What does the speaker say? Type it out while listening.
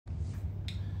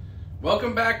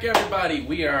Welcome back, everybody.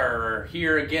 We are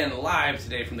here again live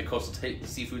today from the Coastal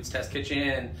Seafoods Test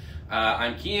Kitchen.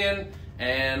 I'm Kian,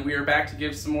 and we are back to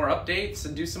give some more updates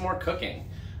and do some more cooking.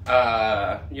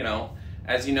 As you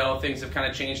know, things have kind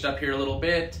of changed up here a little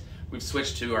bit. We've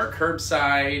switched to our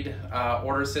curbside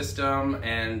order system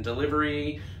and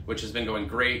delivery, which has been going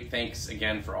great. Thanks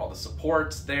again for all the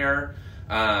support there.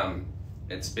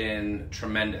 It's been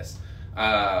tremendous.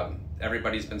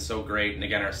 Everybody's been so great, and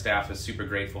again, our staff is super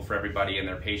grateful for everybody and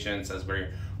their patience as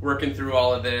we're working through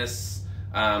all of this,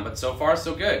 but so far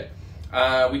so good.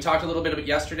 We talked a little bit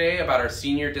yesterday about our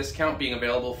senior discount being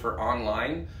available for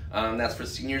online. That's for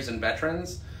seniors and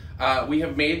veterans. We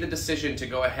have made the decision to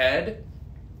go ahead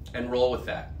and roll with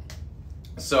that.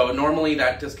 So normally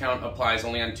that discount applies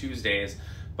only on Tuesdays,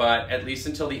 but at least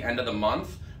until the end of the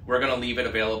month, we're going to leave it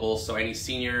available so any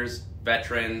seniors,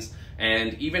 veterans,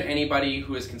 and even anybody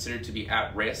who is considered to be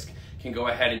at risk can go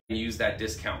ahead and use that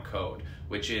discount code,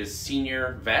 which is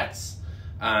Senior Vets.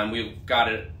 We've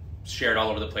got it shared all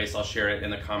over the place. I'll share it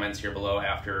in the comments here below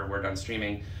after we're done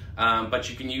streaming. But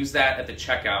you can use that at the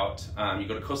checkout. You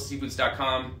go to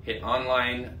coastalseafoods.com, hit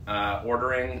online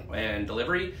ordering and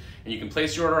delivery, and you can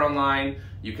place your order online.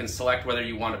 You can select whether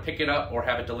you want to pick it up or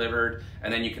have it delivered,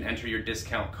 and then you can enter your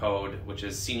discount code, which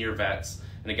is Senior Vets.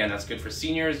 And again, that's good for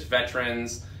seniors,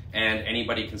 veterans, and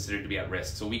anybody considered to be at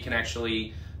risk. So we can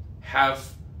actually have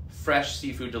fresh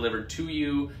seafood delivered to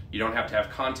you. You don't have to have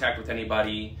contact with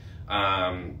anybody,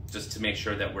 just to make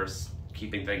sure that we're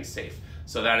keeping things safe.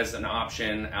 So that is an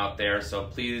option out there. So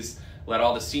please let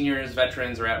all the seniors,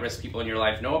 veterans, or at-risk people in your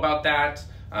life know about that.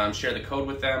 Share the code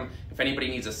with them. If anybody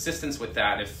needs assistance with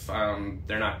that, if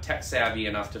they're not tech savvy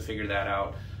enough to figure that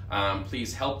out,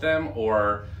 please help them,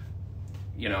 or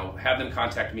have them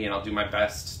contact me, and I'll do my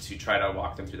best to try to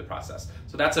walk them through the process.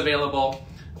 So that's available.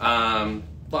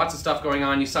 Lots of stuff going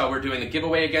on. You saw we're doing the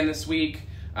giveaway again this week.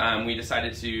 We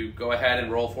decided to go ahead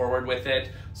and roll forward with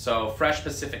it. So fresh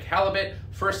Pacific halibut,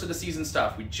 first of the season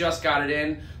stuff. We just got it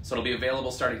in, so it'll be available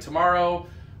starting tomorrow,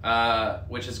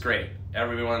 which is great.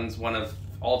 Everyone's one of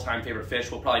all-time favorite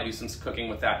fish. We'll probably do some cooking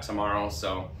with that tomorrow,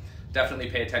 so definitely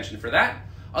pay attention for that.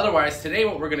 Otherwise, today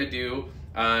what we're gonna do,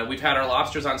 we've had our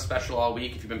lobsters on special all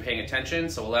week if you've been paying attention.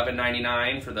 So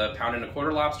 $11.99 for the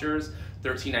pound-and-a-quarter lobsters,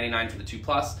 $13.99 for the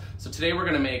 2+. So today we're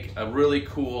gonna make a really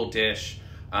cool dish.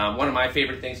 One of my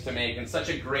favorite things to make, and such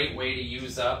a great way to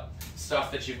use up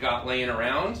stuff that you've got laying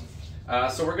around.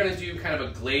 So we're gonna do kind of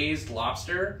a glazed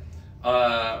lobster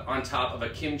on top of a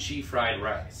kimchi fried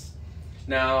rice.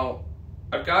 Now,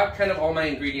 I've got kind of all my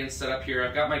ingredients set up here.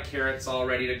 I've got my carrots all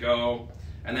ready to go,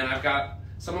 and then I've got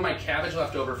some of my cabbage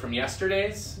left over from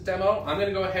yesterday's demo. I'm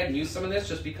gonna go ahead and use some of this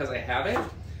just because I have it.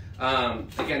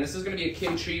 Again, this is gonna be a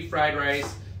kimchi fried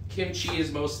rice. Kimchi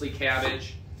is mostly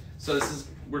cabbage. So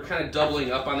we're kind of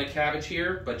doubling up on the cabbage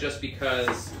here, but just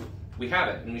because we have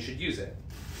it and we should use it.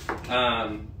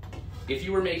 If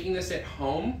you were making this at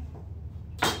home,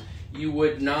 you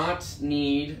would not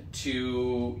need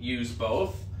to use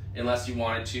both unless you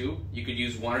wanted to. You could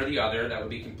use one or the other, that would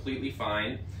be completely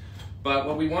fine. But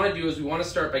what we want to do is we want to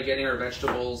start by getting our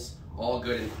vegetables all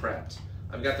good and prepped.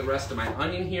 I've got the rest of my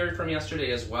onion here from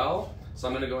yesterday as well. So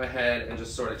I'm going to go ahead and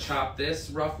just sort of chop this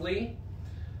roughly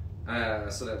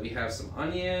so that we have some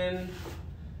onion.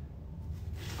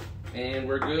 And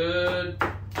we're good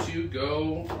to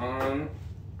go on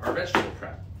our vegetable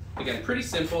prep. Again, pretty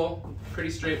simple, pretty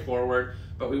straightforward,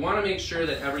 but we want to make sure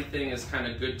that everything is kind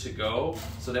of good to go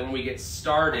so that when we get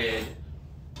started,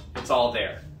 it's all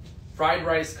there. Fried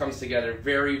rice comes together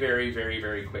very, very, very,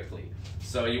 very quickly.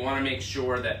 So you want to make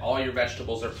sure that all your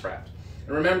vegetables are prepped.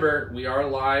 And remember, we are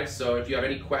live, so if you have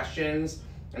any questions,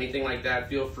 anything like that,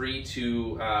 feel free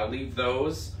to leave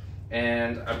those.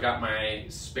 And I've got my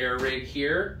spare rig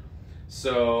here,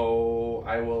 so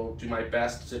I will do my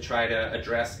best to try to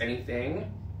address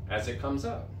anything as it comes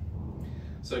up.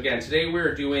 So again, today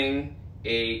we're doing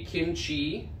a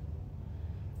kimchi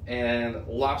and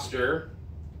lobster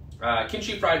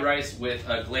kimchi fried rice with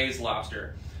a glazed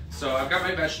lobster. So I've got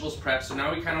my vegetables prepped, so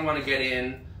now we kind of want to get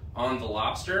in on the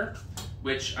lobster,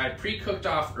 which I pre-cooked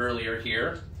off earlier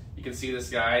here. You can see this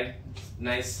guy,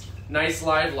 nice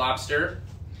live lobster.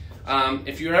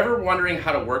 If you're ever wondering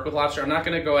how to work with lobster, I'm not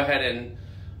going to go ahead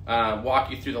and walk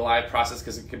you through the live process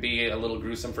because it could be a little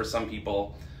gruesome for some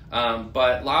people.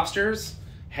 But lobsters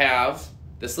have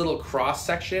this little cross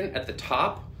section at the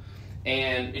top,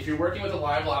 and if you're working with a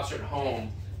live lobster at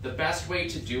home, the best way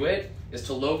to do it is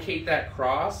to locate that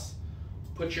cross,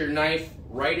 put your knife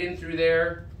right in through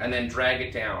there, and then drag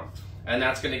it down. And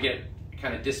that's gonna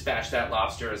kind of dispatch that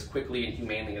lobster as quickly and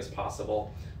humanely as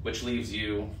possible, which leaves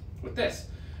you with this.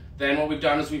 Then what we've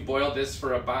done is we've boiled this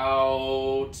for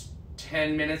about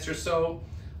 10 minutes or so.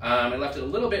 I left it a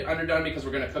little bit underdone because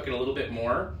we're gonna cook it a little bit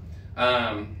more.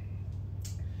 But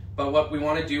what we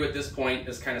wanna do at this point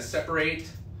is kind of separate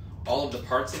all of the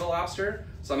parts of the lobster.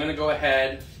 So I'm gonna go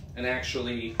ahead and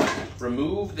actually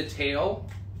remove the tail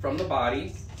from the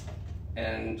body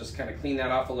and just kind of clean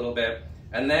that off a little bit.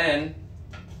 And then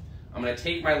I'm gonna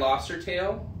take my lobster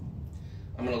tail,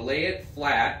 I'm gonna lay it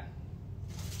flat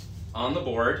on the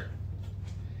board,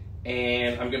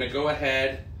 and I'm gonna go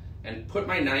ahead and put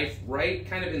my knife right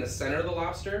kind of in the center of the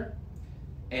lobster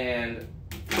and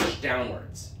push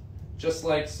downwards, just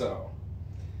like so.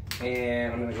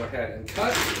 And I'm gonna go ahead and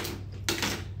cut.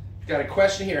 Got a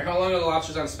question here, how long are the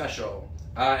lobsters on special?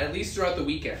 At least throughout the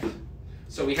weekend.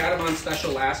 So we had them on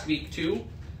special last week too,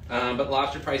 but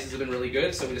lobster prices have been really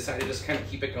good, so we decided to just kind of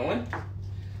keep it going.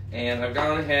 And I've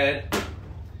gone ahead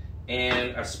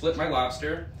and I've split my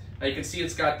lobster. Now you can see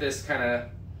it's got this kind of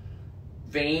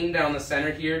vein down the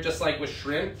center here, just like with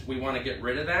shrimp. We want to get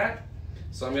rid of that.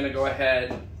 So I'm going to go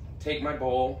ahead, take my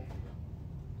bowl,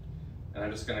 and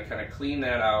I'm just going to kind of clean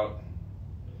that out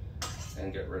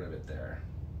and get rid of it there.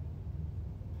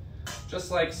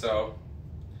 Just like so.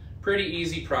 Pretty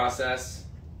easy process.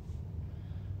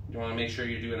 You want to make sure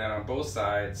you're doing that on both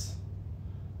sides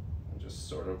and just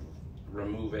sort of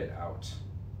remove it out.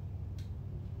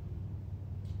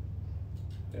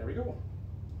 There we go.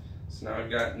 So now I've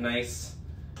got nice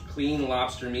clean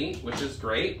lobster meat, which is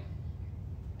great.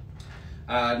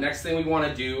 Next thing we want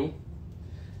to do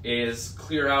is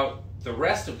clear out the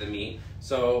rest of the meat.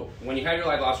 So when you have your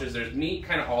live lobsters, there's meat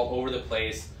kind of all over the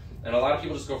place, and a lot of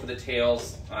people just go for the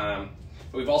tails. But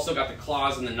we've also got the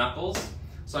claws and the knuckles.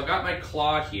 So I've got my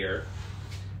claw here,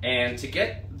 and to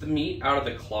get the meat out of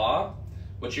the claw,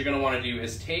 what you're going to want to do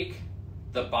is take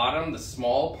the bottom, the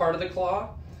small part of the claw,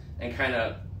 and kind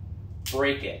of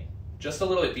break it just a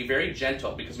little bit. Be very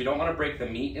gentle because we don't want to break the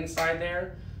meat inside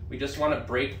there. We just want to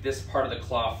break this part of the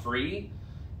claw free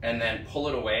and then pull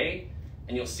it away,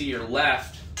 and you'll see you're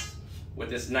left with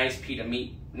this nice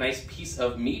piece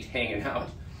of meat hanging out.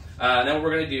 Then what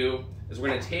we're going to do is we're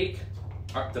going to take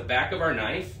the back of our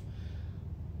knife,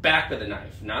 back of the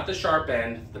knife, not the sharp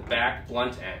end, the back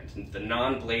blunt end, the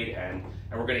non-blade end,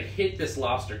 and we're going to hit this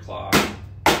lobster claw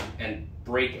and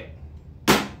break it.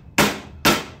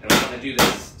 And we want to do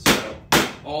this sort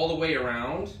of all the way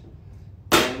around,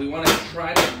 and we want to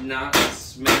try to not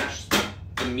smash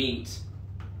the meat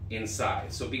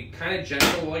inside. So be kind of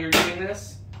gentle while you're doing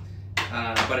this,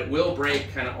 but it will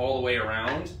break kind of all the way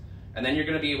around, and then you're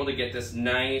going to be able to get this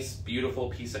nice, beautiful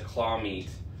piece of claw meat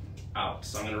out.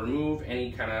 So I'm going to remove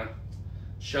any kind of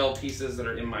shell pieces that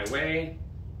are in my way,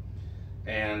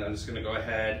 and I'm just going to go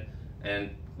ahead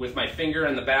and with my finger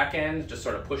in the back end, just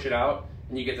sort of push it out,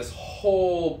 and you get this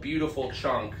whole beautiful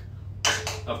chunk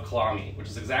of claw meat, which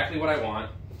is exactly what I want.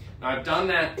 Now I've done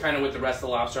that kind of with the rest of the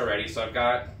lobster already, so I've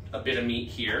got a bit of meat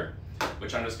here,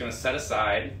 which I'm just going to set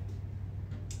aside.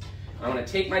 I'm going to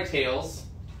take my tails,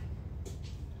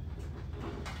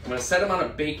 I'm going to set them on a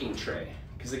baking tray,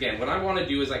 because again, what I want to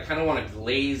do is I kind of want to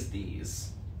glaze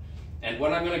these, and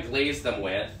what I'm going to glaze them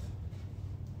with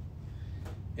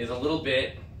is a little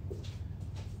bit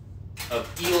of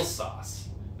eel sauce.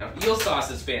 Now, eel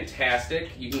sauce is fantastic.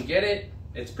 You can get it,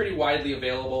 it's pretty widely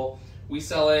available. We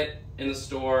sell it in the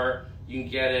store. You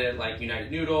can get it at like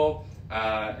United Noodle.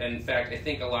 And in fact, I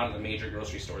think a lot of the major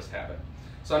grocery stores have it.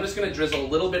 So I'm just gonna drizzle a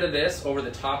little bit of this over the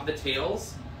top of the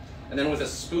tails, and then with a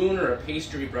spoon or a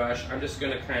pastry brush, I'm just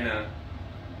gonna kind of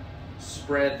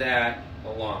spread that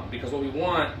along, because what we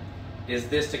want is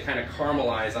this to kind of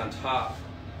caramelize on top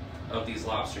of these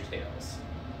lobster tails.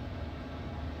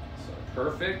 So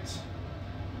perfect.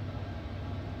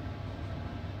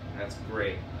 That's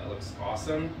great. That looks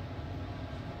awesome.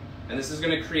 And this is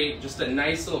going to create just a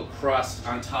nice little crust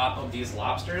on top of these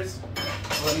lobsters.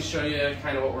 So let me show you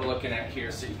kind of what we're looking at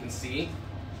here so you can see.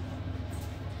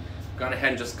 I've gone ahead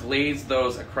and just glazed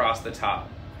those across the top.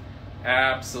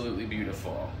 Absolutely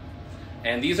beautiful.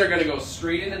 And these are going to go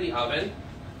straight into the oven.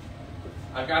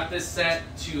 I've got this set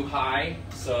to high,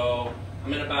 so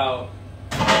I'm at about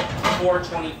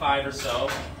 425 or so.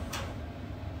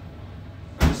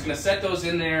 I'm just going to set those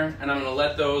in there, and I'm going to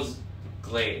let those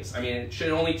glaze. I mean, it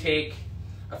should only take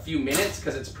a few minutes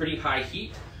because it's pretty high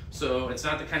heat, so it's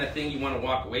not the kind of thing you want to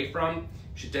walk away from. You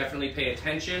should definitely pay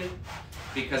attention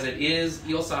because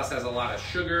eel sauce has a lot of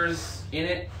sugars in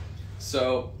it,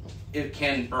 so it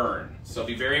can burn. So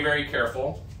be very, very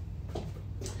careful.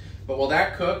 But while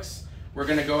that cooks, we're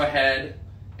going to go ahead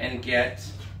and get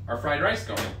our fried rice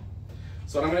going.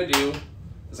 So what I'm going to do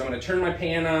is I'm going to turn my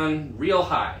pan on real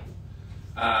high.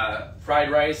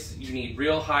 Fried rice, you need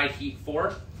real high heat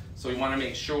for, so we want to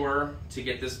make sure to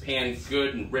get this pan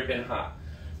good and ripping hot.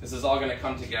 This is all going to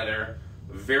come together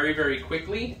very, very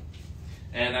quickly.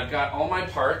 And I've got all my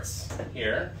parts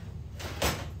here.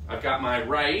 I've got my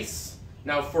rice.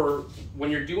 Now for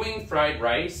when you're doing fried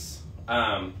rice,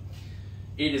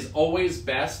 it is always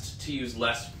best to use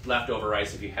less leftover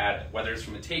rice if you had it, whether it's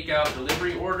from a takeout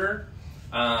delivery order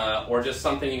or just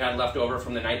something you had left over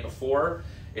from the night before.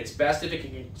 It's best if it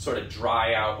can sort of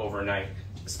dry out overnight,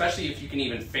 especially if you can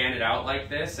even fan it out like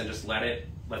this and just let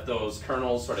those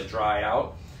kernels sort of dry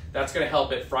out. That's going to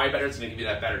help it fry better. It's going to give you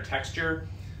that better texture.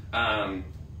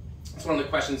 It's one of the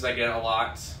questions I get a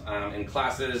lot in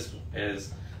classes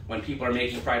is when people are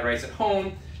making fried rice at home,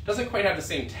 it doesn't quite have the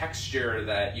same texture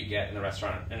that you get in the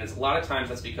restaurant. And it's a lot of times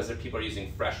that's because people are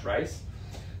using fresh rice.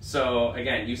 So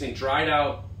again, using dried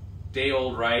out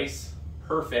day-old rice,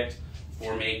 perfect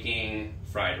for making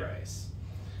fried rice.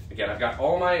 Again, I've got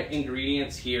all my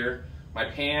ingredients here. My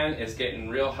pan is getting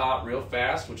real hot real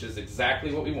fast, which is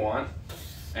exactly what we want.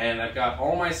 And I've got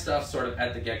all my stuff sort of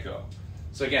at the get-go.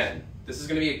 So again, this is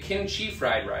going to be a kimchi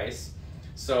fried rice.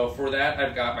 So for that,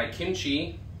 I've got my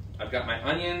kimchi, I've got my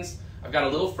onions, I've got a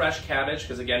little fresh cabbage,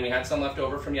 because again, we had some left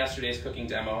over from yesterday's cooking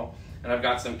demo, and I've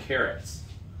got some carrots.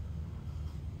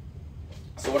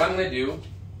 So what I'm going to do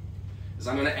is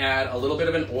I'm going to add a little bit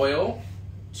of an oil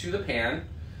to the pan.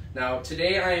 Now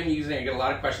today I get a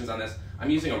lot of questions on this, I'm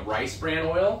using a rice bran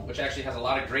oil, which actually has a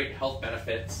lot of great health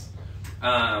benefits.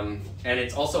 And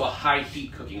it's also a high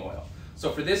heat cooking oil.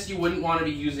 So for this, you wouldn't want to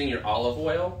be using your olive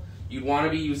oil. You'd want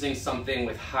to be using something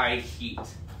with high heat,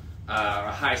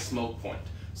 a high smoke point.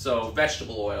 So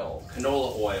vegetable oil,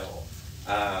 canola oil,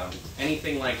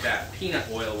 anything like that. Peanut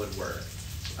oil would work.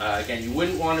 Again, you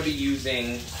wouldn't want to be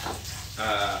using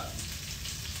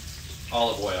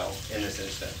olive oil in this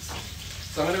instance.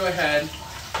 So I'm going to go ahead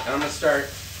and I'm going to start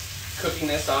cooking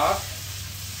this off.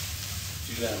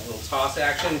 Do that little toss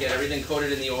action, get everything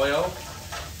coated in the oil,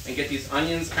 and get these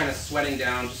onions kind of sweating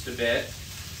down just a bit.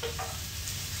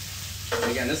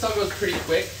 And again, this all goes pretty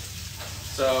quick.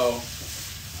 So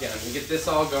again, I'm going to get this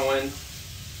all going.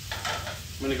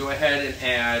 I'm going to go ahead and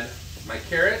add my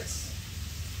carrots.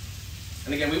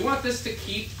 And again, we want this to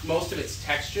keep most of its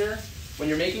texture. When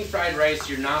you're making fried rice,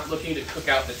 you're not looking to cook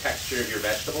out the texture of your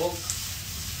vegetables.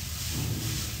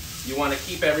 You want to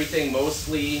keep everything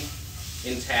mostly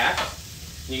intact.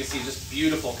 And you can see just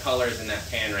beautiful colors in that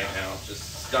pan right now,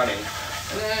 just stunning.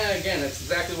 And again, that's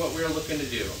exactly what we're looking to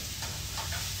do.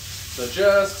 So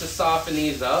just to soften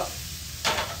these up,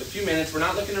 a few minutes. We're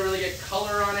not looking to really get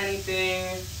color on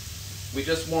anything. We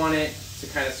just want it to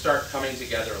kind of start coming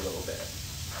together a little bit.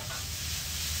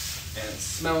 And it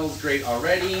smells great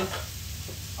already.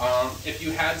 If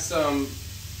you had some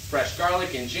fresh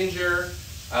garlic and ginger,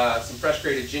 some fresh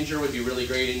grated ginger would be really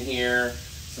great in here.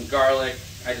 Some garlic.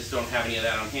 I just don't have any of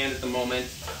that on hand at the moment.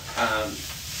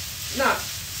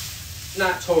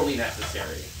 Not totally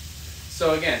necessary.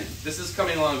 So again, this is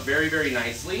coming along very, very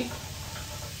nicely.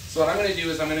 So what I'm going to do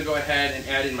is I'm going to go ahead and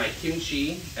add in my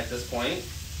kimchi at this point.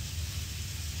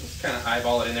 Just kind of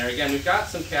eyeball it in there. Again, we've got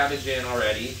some cabbage in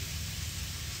already.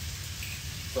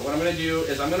 So what I'm going to do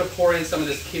is I'm going to pour in some of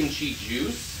this kimchi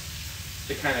juice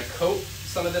to kind of coat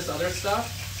some of this other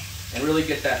stuff and really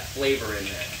get that flavor in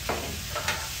there.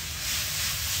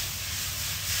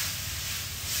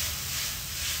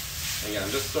 Again,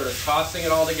 I'm just sort of tossing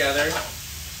it all together.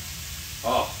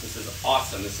 Oh, this is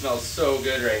awesome. This smells so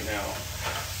good right now.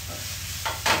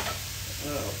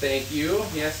 Oh, thank you.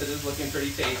 Yes, it is looking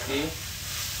pretty tasty.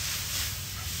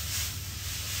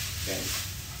 Okay,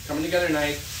 coming together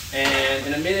nice. And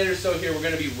in a minute or so here, we're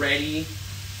going to be ready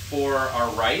for our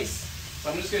rice. So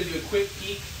I'm just going to do a quick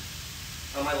peek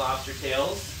on my lobster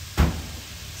tails.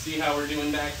 See how we're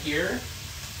doing back here.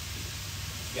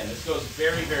 Again, this goes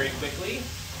very, very quickly.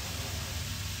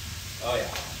 Oh yeah.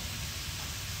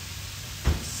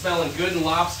 It's smelling good and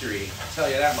lobstery, I'll tell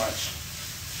you that much.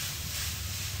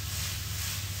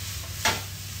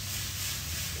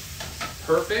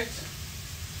 Perfect.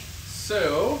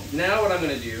 So now what I'm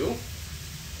going to do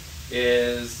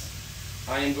is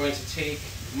I am going to take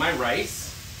my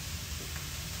rice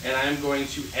and I'm going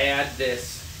to add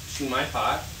this to my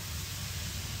pot,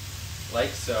 like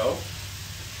so.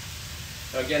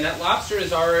 Now again, that lobster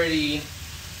is already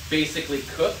basically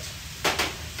cooked.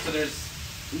 So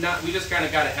we just kind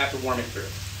of have to warm it through.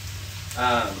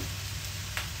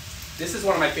 This is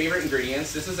one of my favorite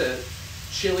ingredients. This is a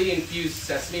chili infused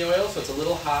sesame oil, so it's a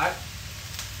little hot.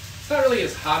 It's not really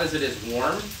as hot as it is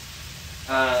warm,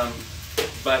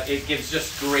 but it gives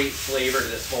just great flavor to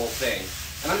this whole thing.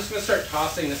 And I'm just going to start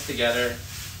tossing this together.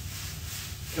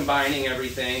 combining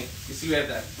everything. You see we have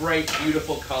that bright,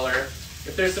 beautiful color.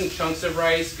 If there's some chunks of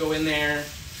rice, go in there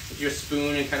with your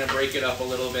spoon and kind of break it up a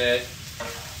little bit.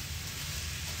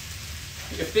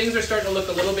 If things are starting to look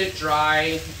a little bit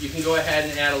dry, you can go ahead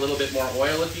and add a little bit more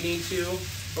oil if you need to.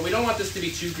 But we don't want this to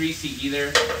be too greasy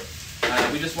either.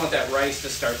 We just want that rice to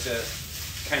start to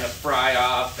kind of fry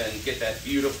off and get that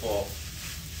beautiful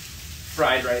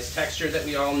fried rice texture that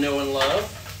we all know and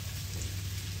love.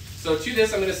 So to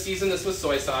this, I'm going to season this with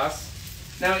soy sauce.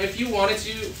 Now, if you wanted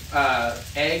to,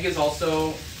 egg is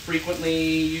also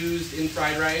frequently used in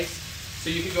fried rice. So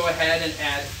you could go ahead and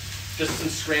add just some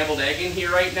scrambled egg in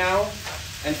here right now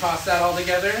and toss that all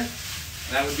together.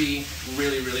 That would be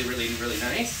really, really, really, really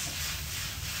nice.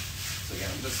 So again,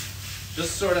 I'm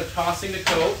just sort of tossing the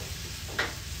coat.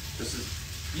 This is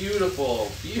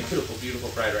beautiful, beautiful, beautiful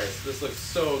fried rice. This looks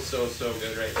so, so, so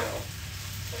good right now.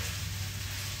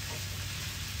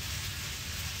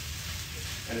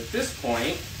 And at this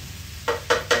point,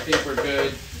 I think we're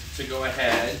good to go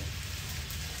ahead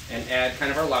and add kind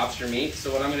of our lobster meat.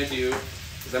 So what I'm going to do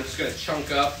is I'm just going to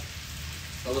chunk up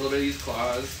a little bit of these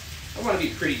claws. I want to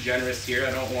be pretty generous here.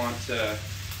 I don't want to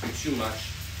do too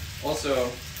much. Also,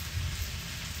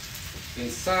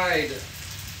 inside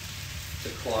the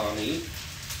claw meat,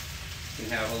 you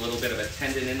can have a little bit of a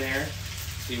tendon in there.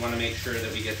 So you want to make sure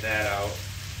that we get that out.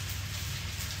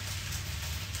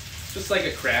 Just like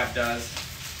a crab does.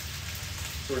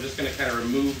 So we're just going to kind of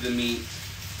remove the meat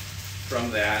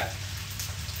from that,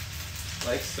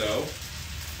 like so.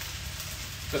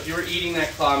 So if you were eating that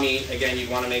claw meat, again, you'd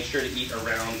want to make sure to eat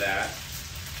around that.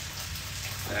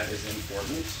 That is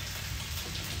important.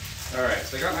 All right,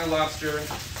 so I got my lobster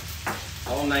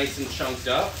all nice and chunked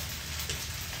up.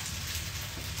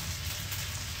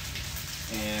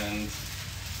 And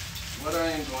what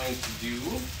I am going to do,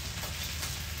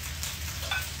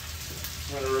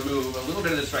 I'm going to remove a little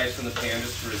bit of this rice from the pan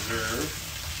just to reserve.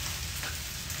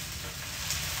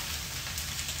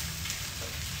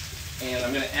 And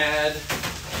I'm going to add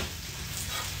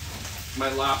my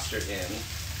lobster in.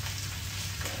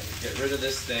 Get rid of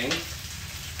this thing.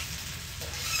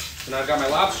 So now I've got my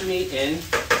lobster meat in.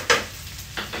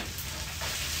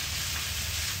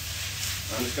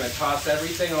 I'm just going to toss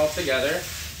everything all together.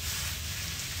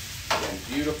 Again,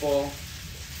 beautiful.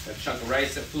 A chunk of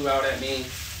rice that flew out at me.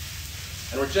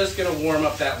 And we're just going to warm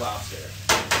up that lobster.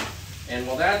 And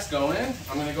while that's going,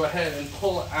 I'm going to go ahead and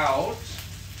pull out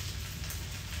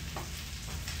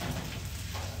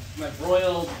my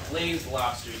broiled glazed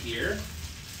lobster here.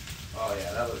 Oh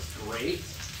yeah, that looks great.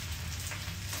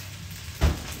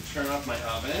 Turn off my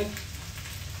oven.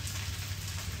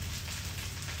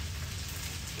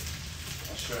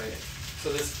 I'll show you.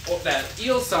 So that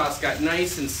eel sauce got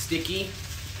nice and sticky,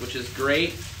 which is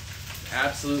great.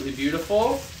 Absolutely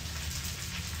beautiful.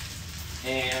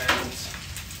 And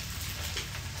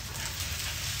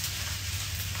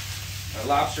our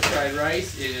lobster fried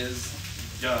rice is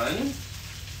done.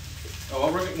 Oh,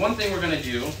 one thing we're going to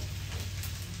do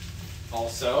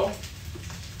also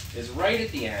is right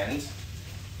at the end,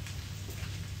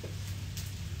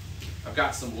 I've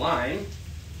got some lime,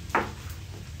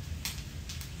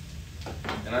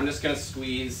 and I'm just going to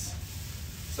squeeze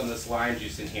some of this lime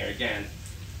juice in here. Again,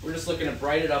 we're just looking to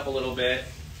brighten it up a little bit.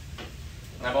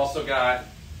 And I've also got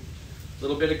a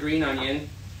little bit of green onion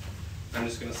I'm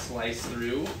just going to slice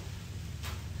through.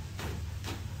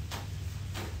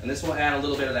 And this will add a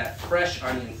little bit of that fresh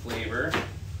onion flavor,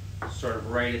 sort of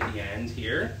right at the end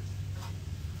here.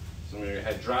 So I'm going to go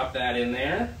ahead and drop that in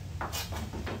there.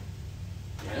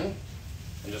 Again,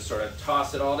 and just sort of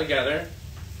toss it all together.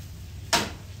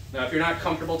 Now, if you're not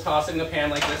comfortable tossing the pan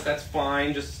like this, that's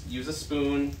fine. Just use a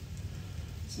spoon.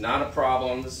 It's not a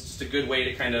problem. This is just a good way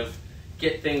to kind of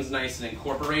get things nice and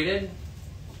incorporated.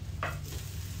 So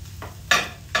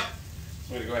I'm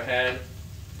going to go ahead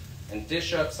and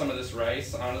dish up some of this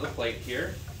rice onto the plate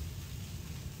here.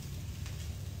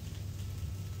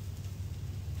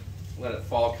 Let it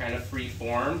fall kind of free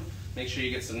form. Make sure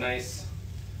you get some nice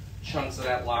chunks of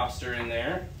that lobster in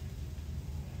there.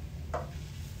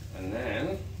 And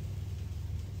then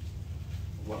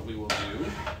what we will do,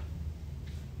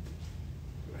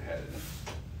 go ahead and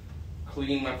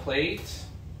clean my plate.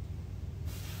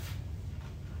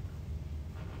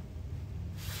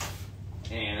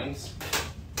 And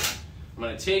I'm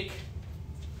going to take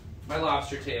my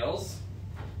lobster tails,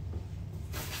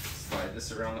 slide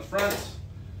this around the front,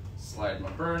 slide my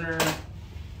burner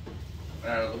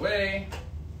out of the way.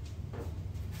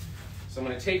 So I'm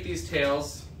going to take these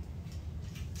tails,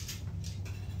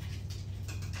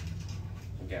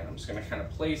 again, I'm just going to kind of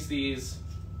place these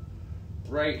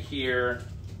right here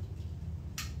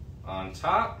on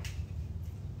top.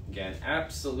 Again,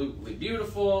 absolutely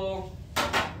beautiful.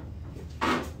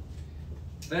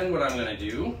 Then what I'm gonna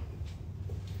do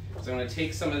is I'm gonna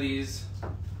take some of these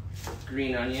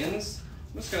green onions.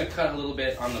 I'm just gonna cut a little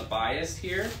bit on the bias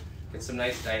here, get some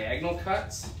nice diagonal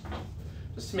cuts,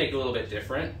 just to make it a little bit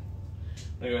different.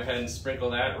 I'm gonna go ahead and sprinkle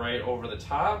that right over the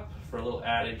top for a little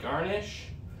added garnish.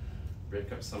 Break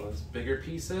up some of those bigger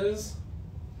pieces.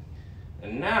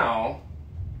 And now,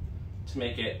 to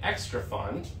make it extra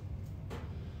fun,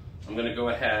 I'm gonna go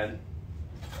ahead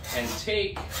and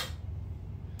take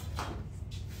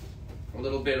a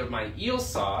little bit of my eel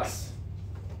sauce,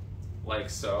 like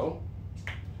so.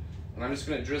 And I'm just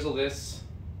gonna drizzle this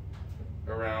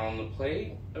around the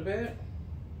plate a bit,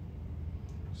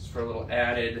 just for a little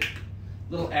added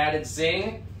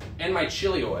zing. And my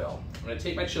chili oil. I'm gonna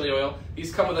take my chili oil.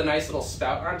 These come with a nice little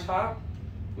spout on top,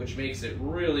 which makes it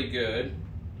really good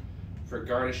for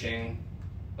garnishing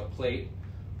a plate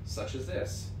such as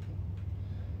this.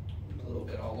 A little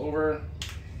bit all over.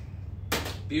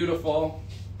 Beautiful.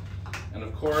 And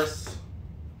of course,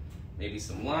 maybe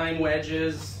some lime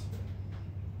wedges.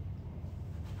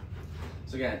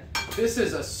 So again, this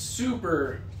is a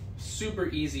super, super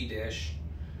easy dish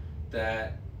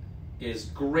that is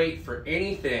great for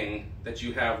anything that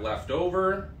you have left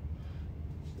over.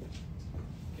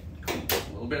 A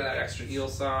little bit of that extra eel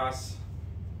sauce.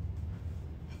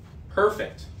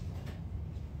 Perfect.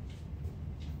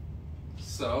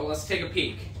 So let's take a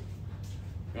peek.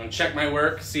 I'm gonna check my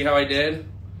work, see how I did.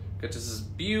 Got just this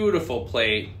beautiful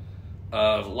plate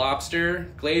of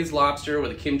lobster, glazed lobster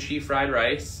with a kimchi fried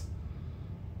rice.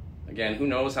 Again, who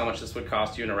knows how much this would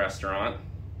cost you in a restaurant.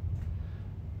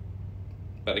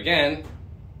 But again,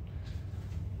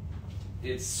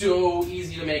 it's so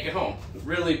easy to make at home.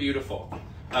 Really beautiful.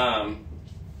 Again,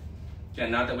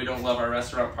 not that we don't love our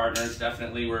restaurant partners,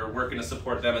 definitely we're working to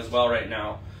support them as well right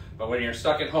now. But when you're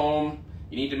stuck at home,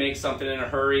 you need to make something in a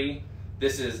hurry,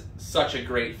 this is such a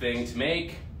great thing to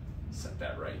make. Set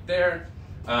that right there.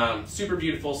 Super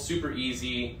beautiful, super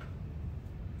easy.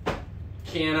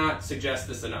 Cannot suggest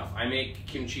this enough. I make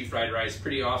kimchi fried rice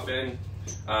pretty often,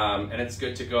 and it's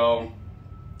good to go.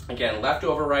 Again,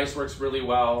 leftover rice works really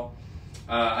well.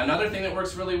 Another thing that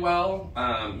works really well,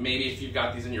 maybe if you've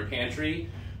got these in your pantry,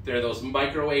 there are those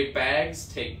microwave bags.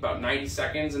 Take about 90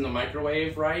 seconds in the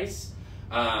microwave rice.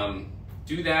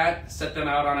 Do that, set them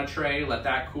out on a tray, let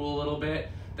that cool a little bit.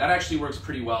 That actually works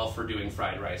pretty well for doing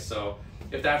fried rice. So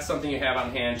if that's something you have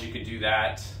on hand, you could do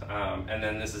that. And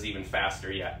then this is even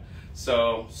faster yet.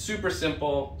 So super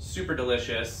simple, super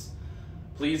delicious.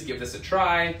 Please give this a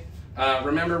try.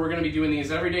 Remember, we're gonna be doing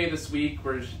these every day this week.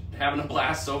 We're having a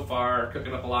blast so far,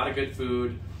 cooking up a lot of good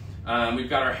food. We've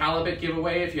got our halibut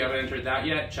giveaway. If you haven't entered that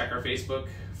yet, check our Facebook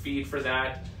feed for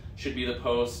that. Should be the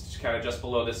post kind of just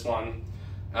below this one.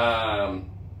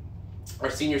 Our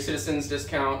senior citizens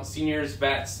discount, seniors,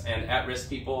 vets, and at-risk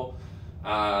people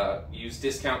use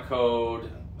discount code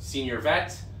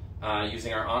SENIORVET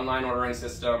using our online ordering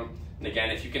system. And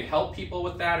again, if you can help people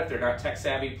with that, if they're not tech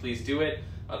savvy, please do it.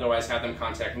 Otherwise, have them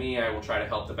contact me. I will try to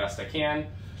help the best I can.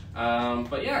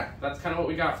 But yeah, that's kind of what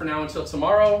we got for now until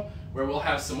tomorrow, where we'll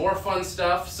have some more fun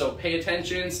stuff. So pay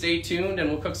attention, stay tuned, and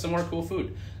we'll cook some more cool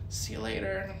food. See you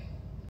later.